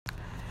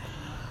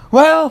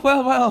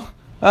Well.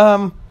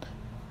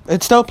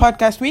 It's still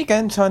podcast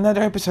weekend, so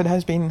another episode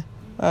has been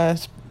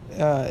is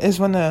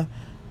gonna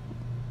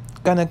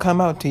come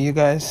out to you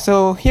guys.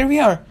 So here we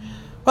are.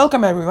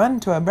 Welcome everyone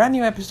to a brand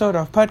new episode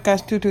of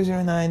Podcast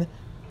 2209,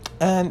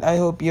 and I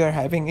hope you are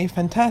having a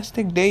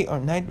fantastic day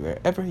or night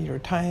wherever your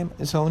time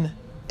zone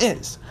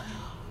is.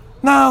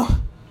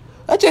 Now,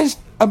 just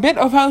a bit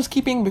of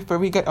housekeeping before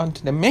we get on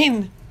to the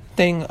main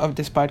thing of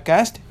this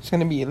podcast. It's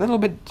gonna be a little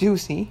bit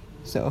juicy,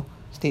 so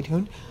stay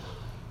tuned.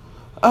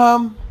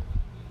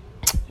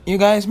 You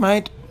guys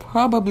might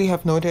probably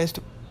have noticed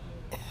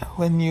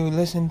when you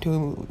listen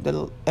to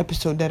the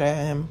episode that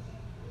I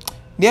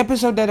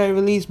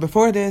released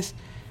before this,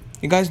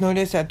 you guys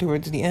noticed that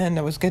towards the end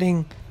I was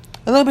getting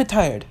a little bit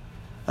tired.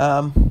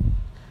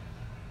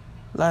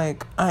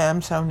 Like I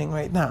am sounding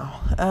right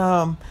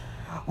now.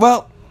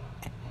 Well,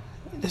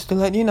 just to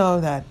let you know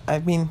that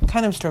I've been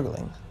kind of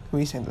struggling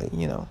recently,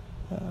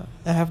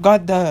 I have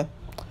got that.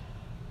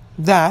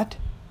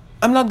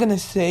 I'm not gonna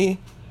say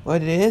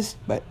what it is,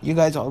 but you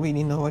guys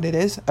already know what it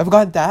is. I've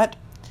got that,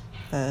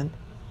 and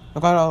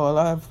I've got a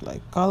lot of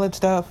college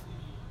stuff.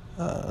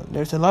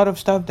 There's a lot of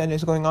stuff that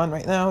is going on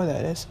right now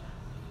that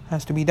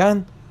has to be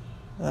done.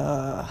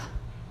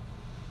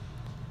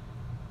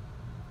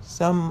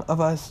 Some of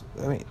us,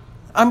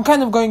 I'm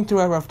kind of going through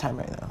a rough time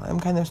right now.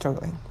 I'm kind of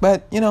struggling,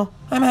 but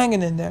I'm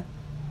hanging in there.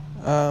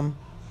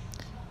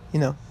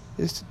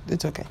 It's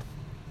okay.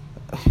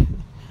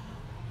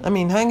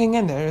 Hanging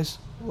in there is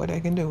what I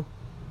can do.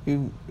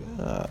 You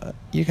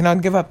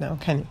cannot give up now,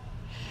 can you?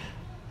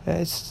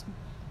 It's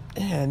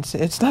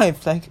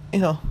life.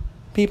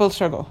 People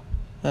struggle,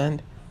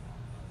 and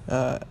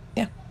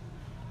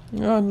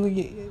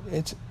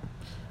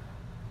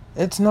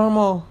it's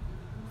normal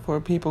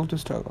for people to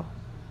struggle.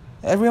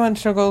 Everyone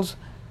struggles,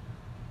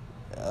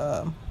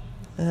 and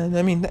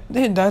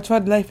that's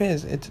what life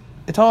is.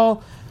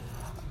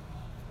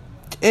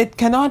 It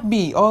cannot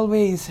be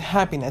always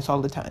happiness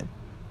all the time.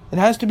 It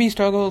has to be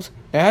struggles.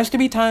 There has to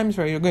be times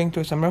where you're going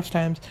through some rough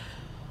times.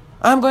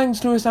 I'm going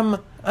through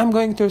some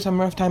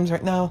rough times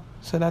right now,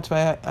 so that's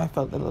why I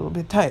felt a little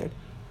bit tired.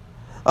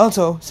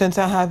 Also, since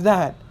I have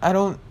that, I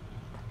don't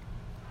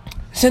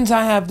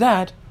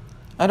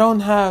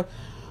have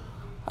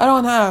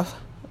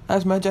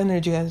as much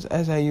energy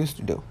as I used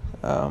to do.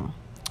 I've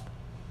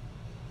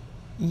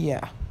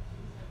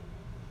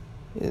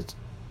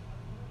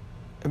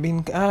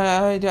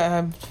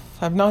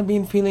not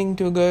been feeling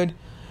too good,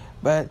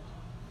 but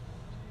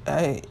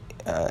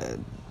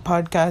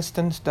podcast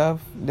and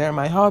stuff, they're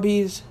my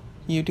hobbies.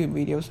 YouTube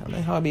videos are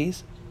my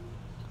hobbies.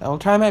 I will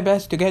try my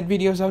best to get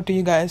videos out to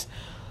you guys,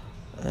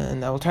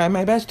 and I will try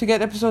my best to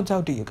get episodes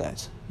out to you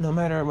guys, no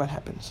matter what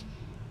happens.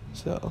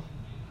 So,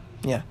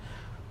 yeah.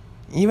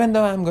 Even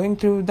though I'm going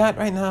through that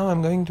right now,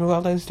 I'm going through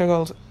all those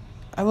struggles,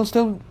 I will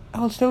still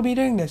be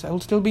doing this. I will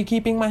still be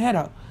keeping my head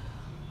up.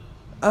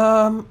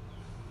 Well,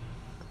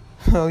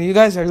 you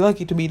guys are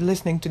lucky to be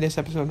listening to this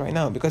episode right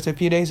now, because a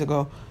few days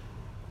ago,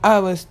 I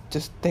was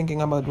just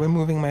thinking about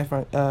removing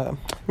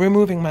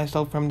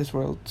myself from this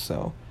world.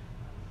 So,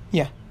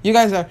 yeah, you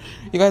guys are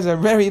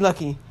very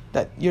lucky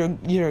that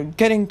you're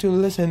getting to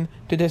listen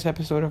to this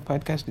episode of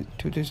Podcast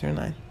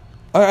 2209,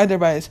 or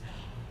otherwise,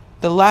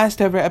 the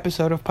last ever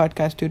episode of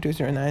Podcast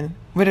 2209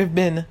 would have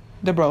been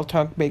the Brawl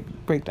Talk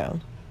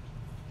breakdown.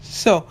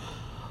 So,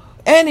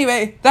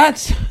 anyway,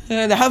 that's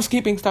the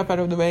housekeeping stuff out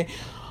of the way.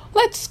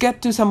 Let's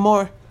get to some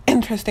more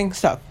interesting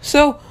stuff.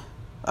 So,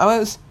 I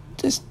was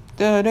just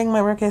doing my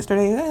work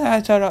yesterday.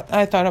 I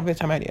thought of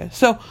some ideas.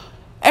 So,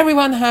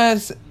 everyone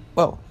has,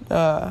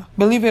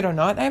 believe it or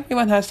not,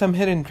 everyone has some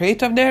hidden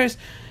traits of theirs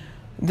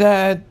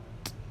that,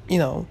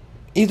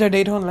 either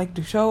they don't like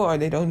to show or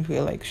they don't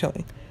feel like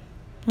showing.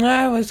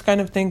 I was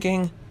kind of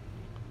thinking,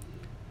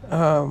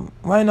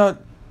 why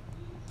not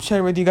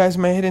share with you guys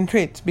my hidden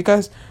traits?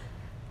 Because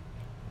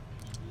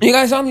you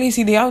guys only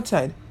see the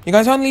outside. You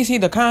guys only see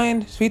the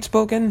kind,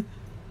 sweet-spoken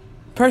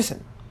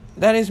person.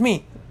 That is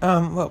me.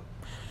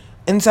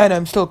 Inside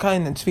I'm still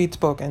kind and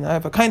sweet-spoken. I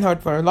have a kind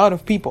heart for a lot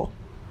of people.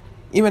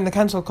 Even the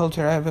cancel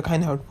culture I have a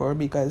kind heart for,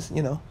 because,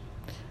 a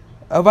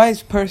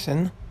wise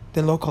person,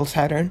 the local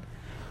Saturn,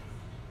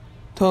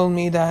 told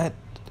me that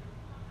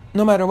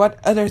no matter what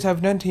others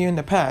have done to you in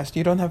the past,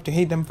 you don't have to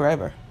hate them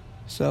forever.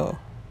 So,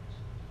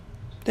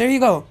 there you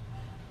go.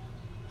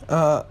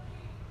 I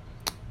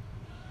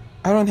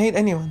don't hate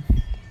anyone.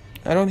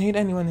 I don't hate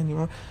anyone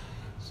anymore.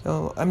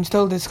 So I'm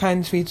still this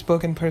kind,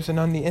 sweet-spoken person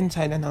on the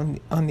inside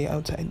and on the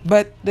outside.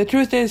 But the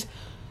truth is,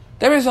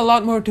 there is a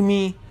lot more to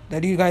me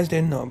that you guys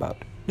didn't know about.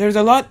 There's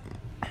a lot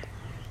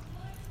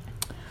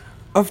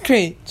of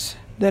traits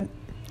that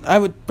I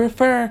would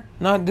prefer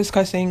not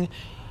discussing,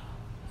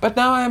 but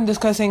now I am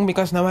discussing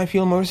because now I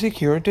feel more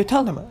secure to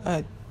tell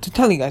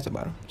you guys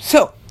about them.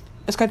 So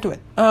let's get to it.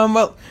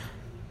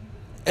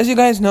 As you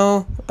guys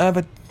know,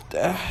 I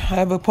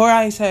have a poor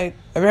eyesight.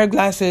 I wear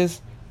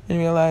glasses in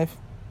real life.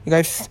 You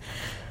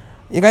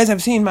guys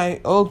have seen my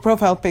old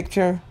profile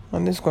picture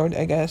on Discord,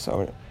 I guess,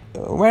 or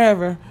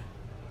wherever.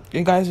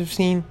 You guys have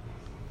seen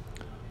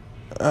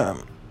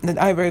that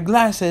I wear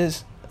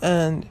glasses.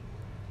 And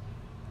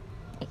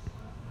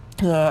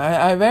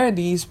I wear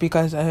these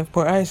because I have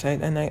poor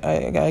eyesight and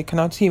I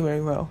cannot see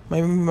very well.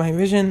 My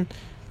vision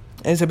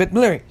is a bit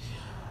blurry.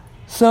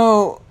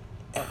 So,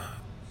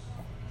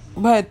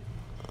 but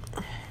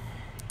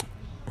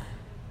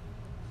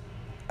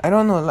I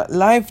don't know.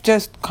 Life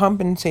just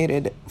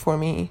compensated for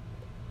me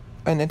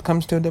when it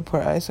comes to the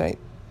poor eyesight.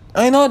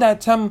 I know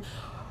that I'm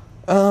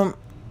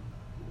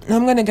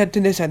gonna get to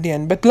this at the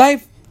end, but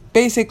life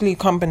basically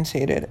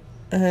compensated,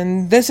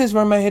 and this is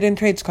where my hidden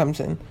traits comes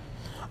in.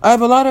 I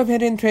have a lot of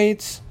hidden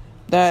traits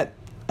that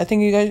I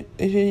think you guys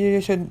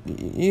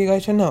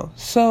should know.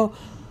 So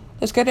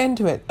let's get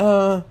into it.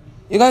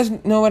 You guys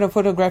know what a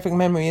photographic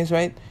memory is,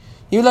 right?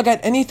 You look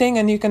at anything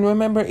and you can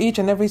remember each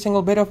and every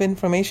single bit of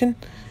information.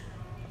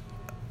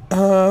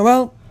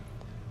 Well,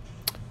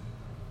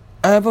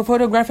 I have a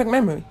photographic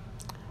memory.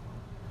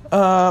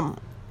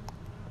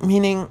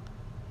 Meaning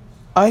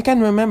I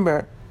can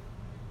remember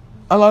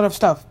a lot of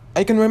stuff.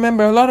 I can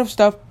remember a lot of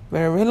stuff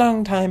for a very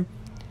long time.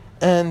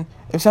 And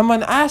if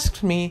someone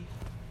asks me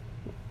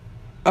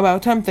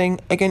about something,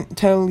 I can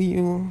tell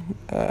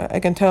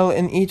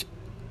in each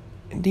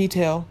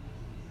detail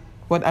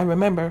what I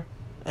remember.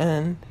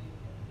 And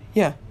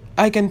yeah,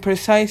 I can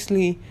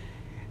precisely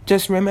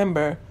just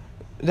remember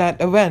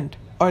that event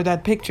or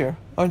that picture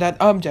or that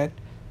object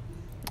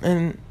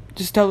and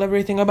just tell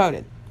everything about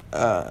it.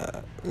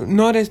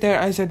 Notice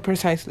there I said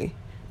precisely.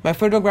 My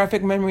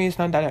photographic memory is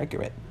not that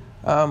accurate.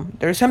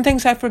 There are some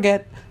things I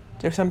forget.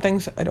 There are some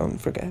things I don't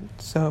forget.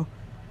 So,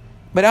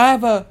 but I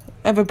have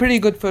a pretty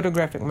good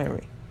photographic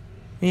memory,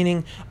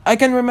 meaning I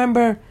can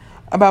remember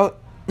about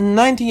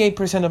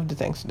 98% of the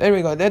things. There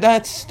we go.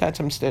 That's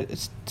some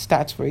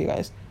stats for you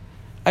guys.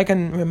 I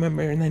can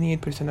remember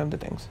 98% of the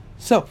things.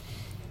 So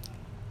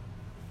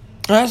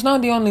that's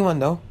not the only one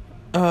though.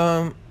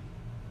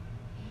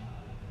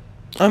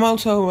 I'm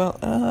also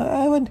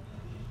I would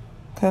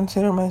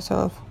consider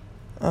myself.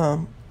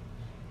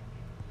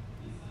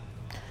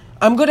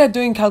 I'm good at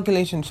doing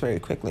calculations very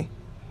quickly.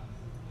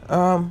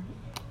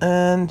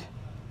 And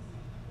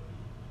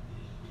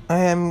I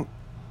am,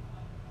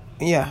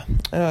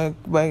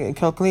 by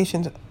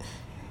calculations,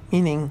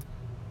 meaning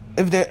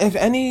if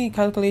any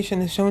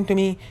calculation is shown to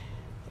me,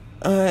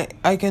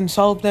 I can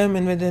solve them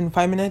within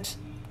 5 minutes.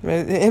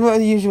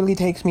 It usually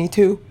takes me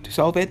 2 to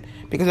solve it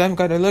because I've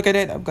got to look at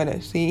it, I've got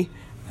to see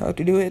how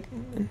to do it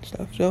and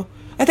stuff. So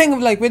I think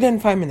of within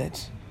 5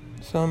 minutes,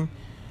 some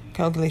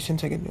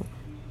calculations I can do.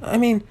 I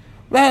mean,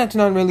 that's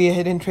not really a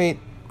hidden trait.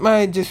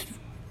 I just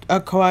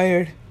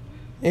acquired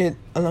it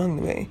along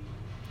the way.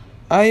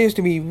 I used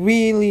to be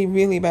really,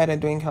 really bad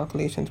at doing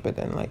calculations, but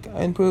then I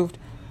improved,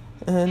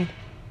 and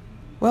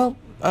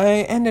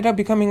I ended up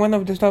becoming one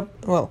of the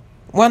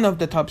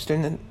top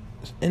students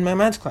in my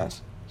maths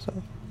class. So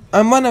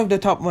I'm one of the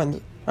top ones.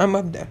 I'm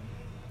up there.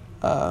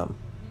 I'm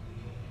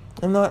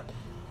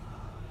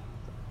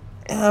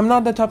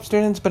not the top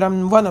students, but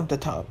I'm one of the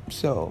top.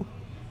 So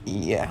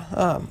yeah,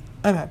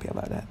 I'm happy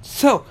about that.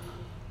 So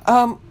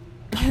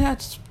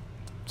that's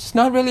it's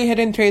not really a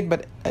hidden trait,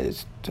 but I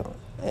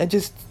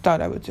just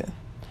thought I would say.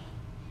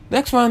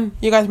 Next one,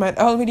 you guys might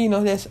already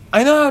know this.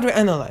 I know how to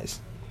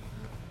analyze.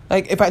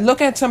 If I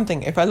look at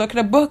something, if I look at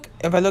a book,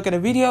 if I look at a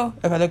video,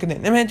 if I look at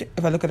an image,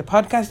 if I look at a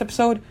podcast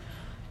episode,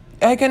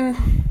 I can.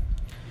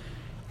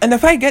 And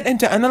if I get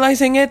into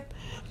analyzing it,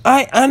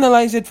 I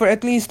analyze it for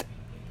at least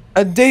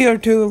a day or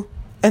two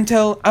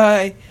until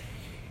I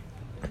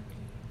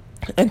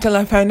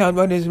find out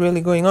what is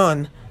really going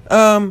on.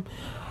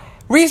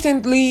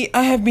 Recently,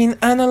 I have been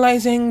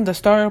analyzing the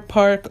Star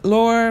Park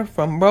lore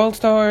from Brawl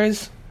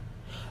Stars.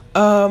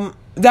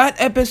 That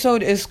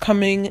episode is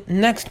coming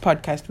next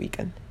podcast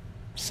weekend,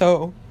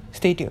 so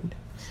stay tuned.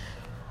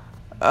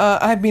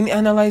 I've been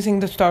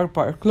analyzing the Star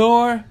Park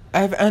lore.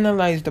 I've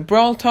analyzed the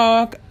Brawl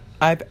Talk.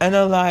 I've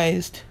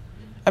analyzed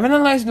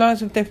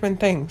lots of different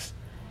things.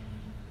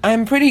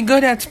 I'm pretty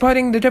good at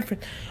spotting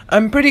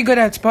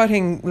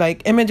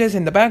images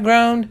in the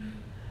background,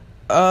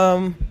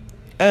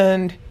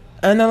 and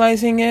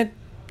analyzing it.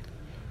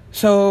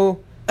 So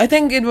I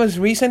think it was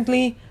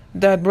recently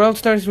that Brawl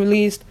Stars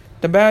released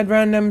the Bad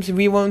Randoms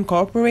We Won't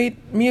Cooperate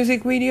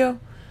music video,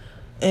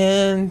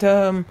 and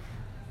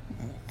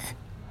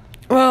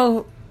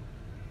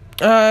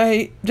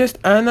I just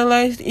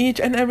analyzed each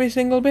and every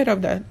single bit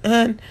of that,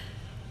 and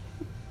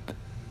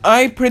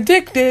I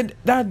predicted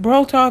that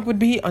Brawl Talk would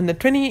be on the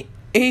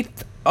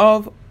 28th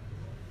of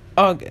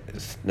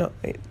August. No,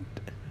 wait.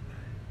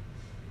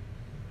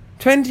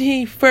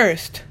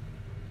 21st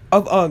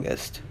of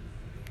August.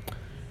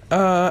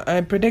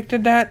 I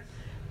predicted that.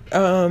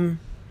 And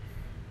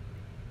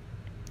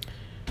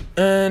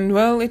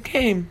it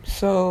came.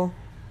 So,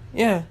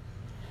 yeah.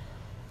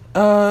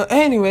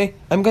 Anyway,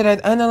 I'm good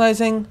at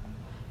analyzing,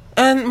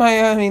 and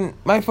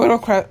my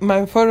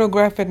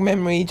photographic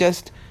memory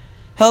just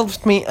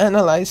helps me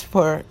analyze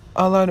for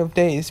a lot of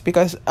days,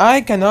 because I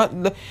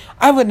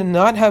would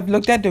not have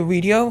looked at the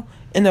video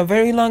in a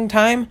very long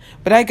time,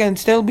 but I can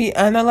still be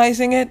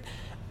analyzing it.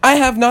 I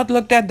have not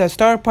looked at the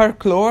Star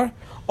Park lore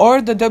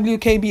or the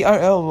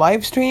WKBRL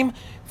live stream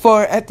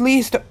for at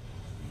least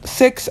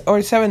 6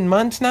 or 7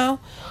 months now,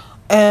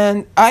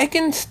 and I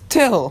can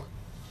still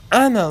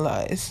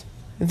analyze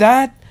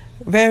that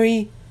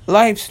very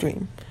live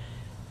stream.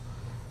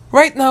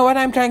 Right now, what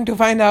I'm trying to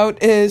find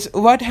out is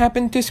what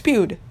happened to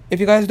Spewed. If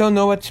you guys don't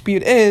know what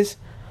Spewed is,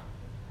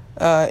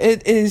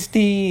 it is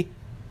the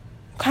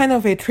kind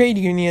of a trade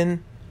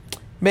union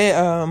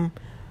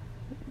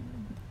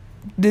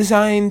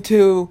designed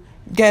to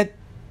get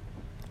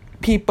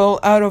people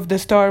out of the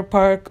Star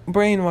Park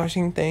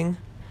brainwashing thing.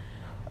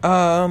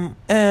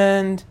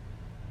 And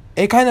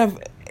a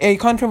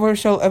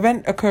controversial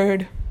event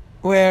occurred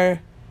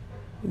where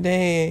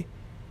they,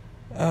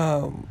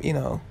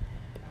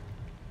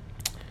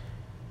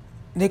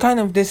 they kind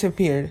of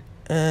disappeared,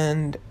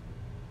 and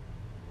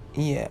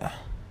yeah,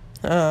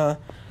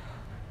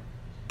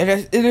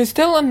 it is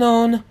still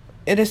unknown.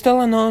 It is still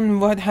unknown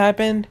what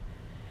happened,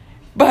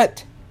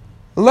 but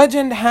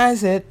legend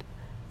has it.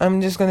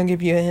 I'm just gonna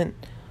give you a hint.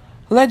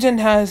 Legend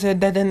has it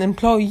that an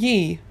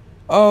employee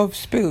of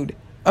Spewed,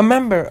 a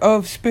member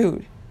of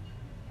Spewed,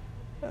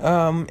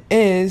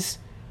 is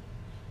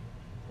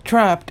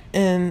trapped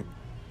in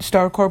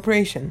Star Corp.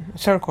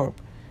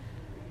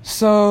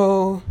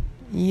 So,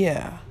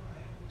 yeah.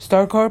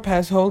 Star Corp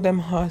has held them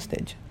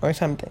hostage or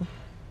something.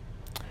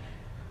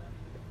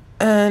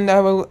 And I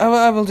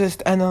will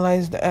just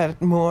analyze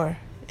that more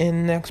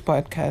in next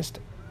podcast,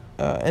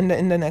 in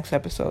the next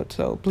episode.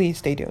 So please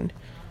stay tuned.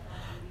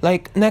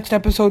 Like, next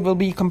episode will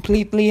be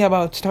completely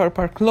about Star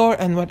Park lore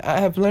and what I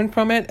have learned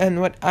from it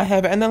and what I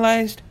have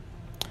analyzed.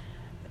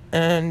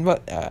 And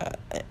what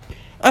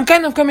I'm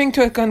kind of coming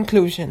to a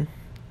conclusion.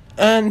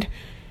 And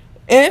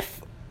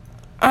if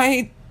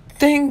I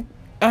think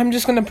I'm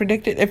just gonna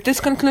predict it, if this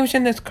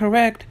conclusion is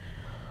correct,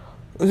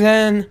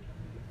 then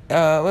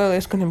well,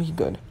 it's gonna be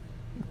good.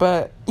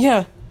 But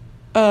yeah,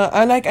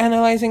 I like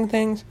analyzing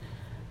things.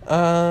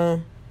 I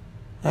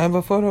have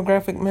a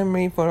photographic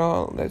memory for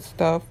all that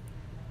stuff.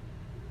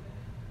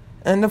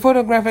 And the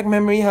photographic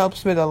memory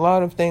helps with a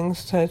lot of things,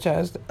 such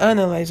as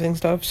analyzing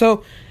stuff.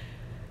 So,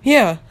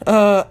 yeah,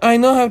 I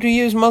know how to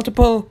use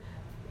multiple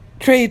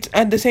traits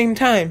at the same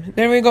time.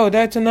 There we go.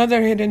 That's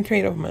another hidden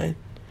trait of mine.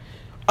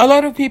 A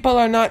lot of people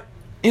are not,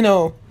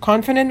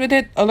 confident with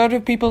it. A lot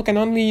of people can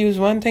only use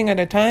one thing at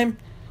a time.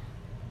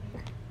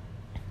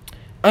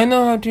 I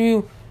know how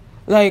to,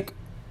 like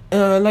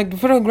the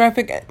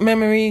photographic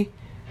memory,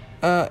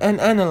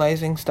 and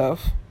analyzing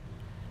stuff.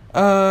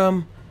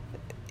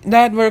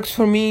 That works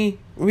for me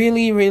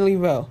really, really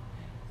well.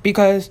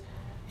 Because,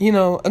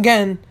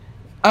 again,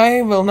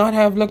 I will not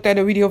have looked at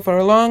a video for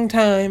a long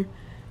time,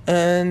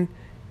 and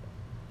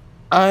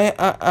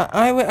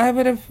I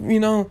would have,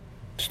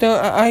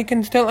 I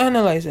can still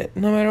analyze it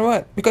no matter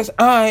what, because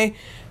I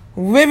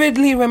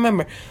vividly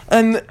remember,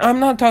 and I'm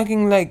not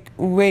talking like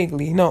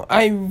vaguely. No,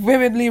 I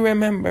vividly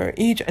remember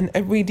each and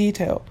every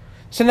detail,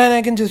 so then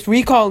I can just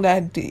recall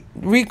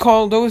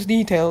those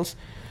details,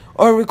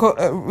 or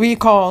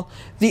recall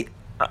the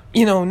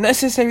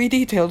necessary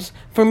details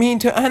for me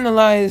to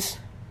analyze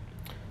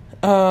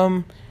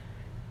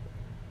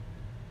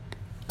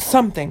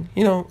something,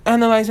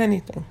 analyze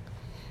anything.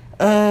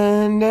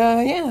 And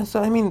yeah,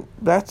 so I mean,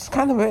 that's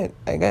kind of it,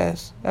 I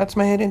guess. That's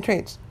my hidden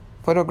traits: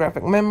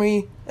 photographic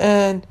memory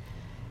and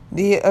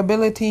the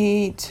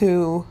ability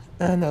to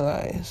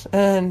analyze.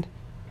 And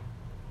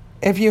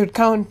if you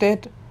count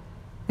it,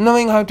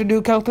 knowing how to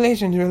do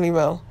calculations really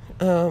well.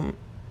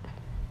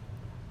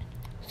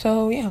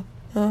 So yeah,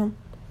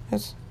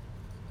 that's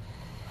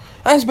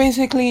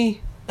basically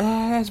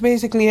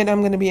it.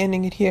 I'm gonna be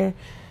ending it here.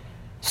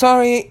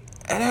 Sorry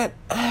that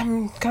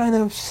I'm kind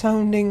of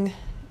sounding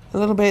a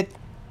little bit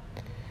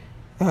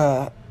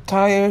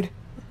tired.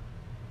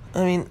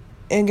 I mean,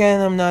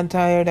 again, I'm not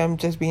tired. I'm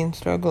just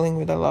struggling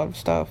with a lot of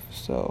stuff.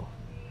 So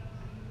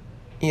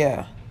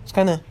yeah, it's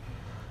kind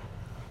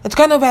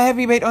of a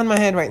heavy weight on my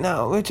head right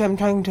now, which I'm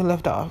trying to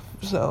lift off.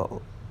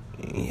 So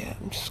yeah,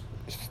 I'm just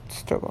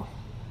struggle.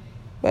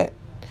 But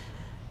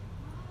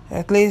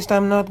at least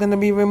I'm not going to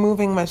be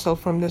removing myself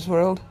from this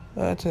world.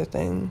 That's a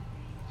thing.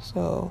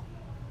 So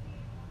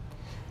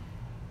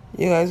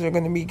you guys are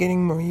going to be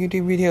getting more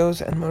YouTube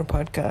videos and more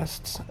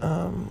podcasts.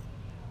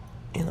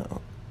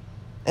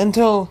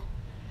 Until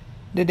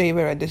the day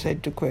where I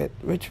decide to quit,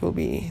 which will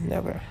be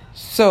never.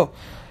 So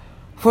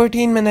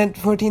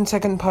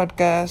 14-second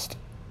podcast.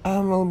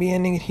 We'll be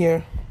ending it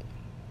here.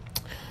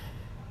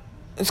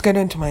 Let's get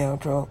into my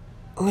outro.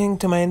 Link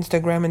to my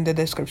Instagram in the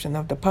description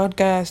of the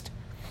podcast.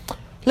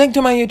 Link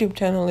to my YouTube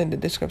channel in the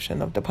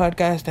description of the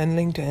podcast, and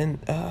link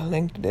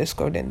to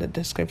Discord in the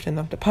description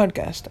of the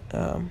podcast.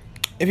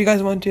 If you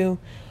guys want to,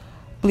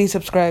 please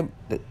subscribe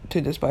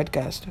to this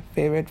podcast,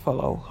 favorite,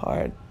 follow,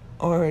 heart,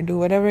 or do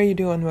whatever you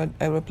do on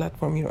whatever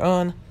platform you're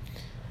on.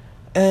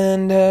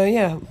 And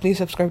yeah, please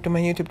subscribe to my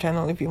YouTube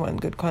channel if you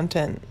want good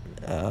content.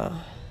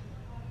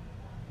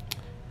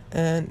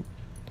 And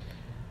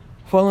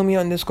follow me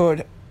on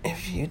Discord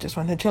if you just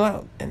want to chill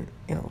out and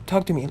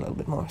talk to me a little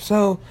bit more.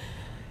 So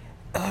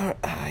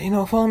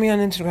follow me on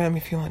Instagram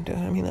if you want to.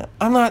 I mean,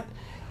 I'm not.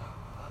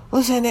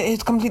 Listen,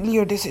 it's completely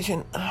your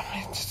decision.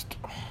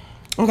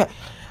 Okay,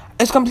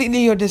 it's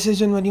completely your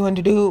decision what you want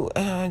to do.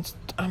 I'm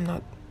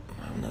not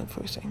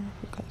forcing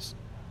because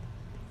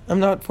I'm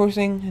not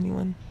forcing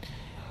anyone.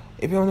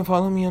 If you want to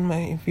follow me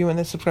if you want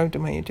to subscribe to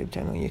my YouTube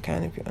channel, you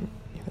can. If you want,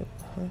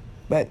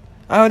 but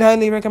I would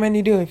highly recommend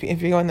you do.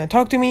 If you want to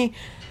talk to me,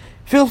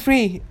 feel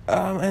free.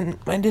 And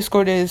my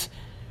Discord is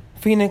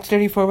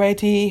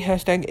Phoenix34YT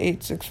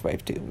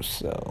 #8652.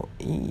 So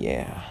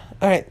yeah.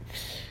 All right.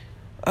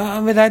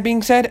 With that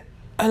being said,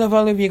 I love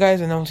all of you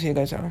guys, and I'll see you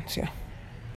guys around. See ya.